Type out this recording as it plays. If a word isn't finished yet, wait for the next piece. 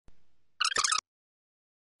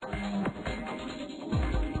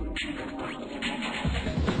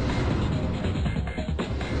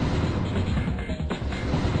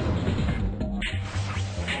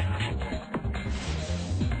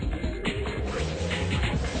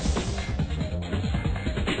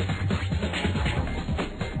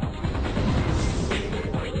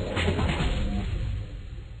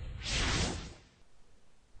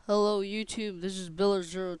YouTube, this is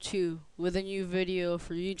Biller02 with a new video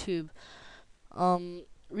for YouTube.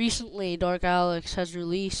 Recently Dark Alex has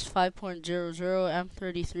released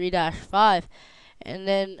 5.00m33-5, and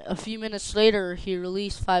then a few minutes later he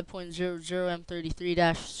released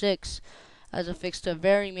 5.00m33-6 as a fix to a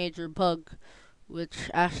very major bug which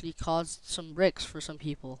actually caused some bricks for some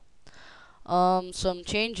people. Some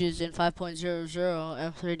changes in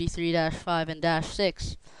 5.00m33-5 and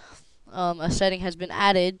 -6. A setting has been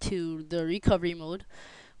added to the recovery mode,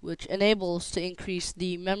 which enables to increase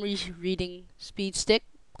the memory reading speed stick.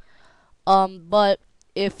 But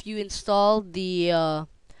if you install the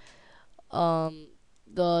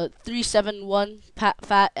 371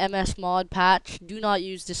 fat ms mod patch, do not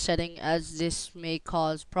use this setting as this may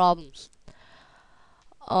cause problems.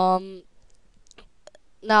 Now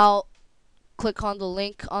click on the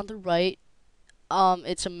link on the right.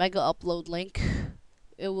 It's a mega upload link.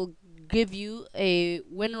 It will give you a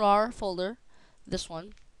WinRAR folder, this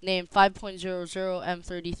one, named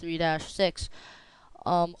 5.00m33-6.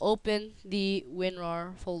 Open the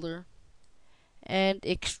WinRAR folder and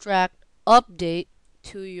extract update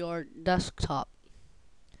to your desktop.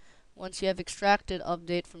 Once you have extracted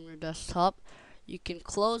update from your desktop, you can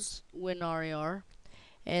close WinRAR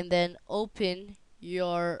and then open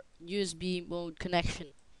your USB mode connection.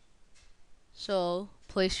 So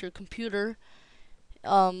place your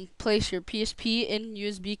PSP in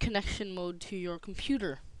USB connection mode to your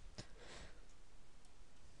computer.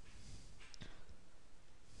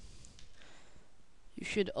 You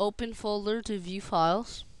should open folder to view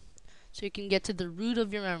files so you can get to the root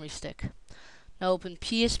of your memory stick. Now open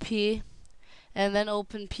PSP and then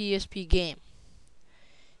open PSP game.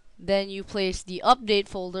 Then you place the update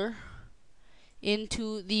folder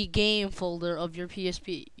into the game folder of your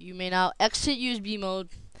PSP. You may now exit USB mode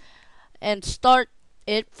and start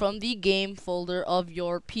it from the game folder of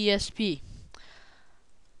your PSP.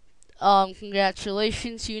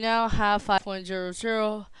 Congratulations, you now have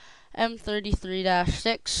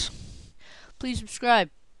 5.00m33-6. Please subscribe.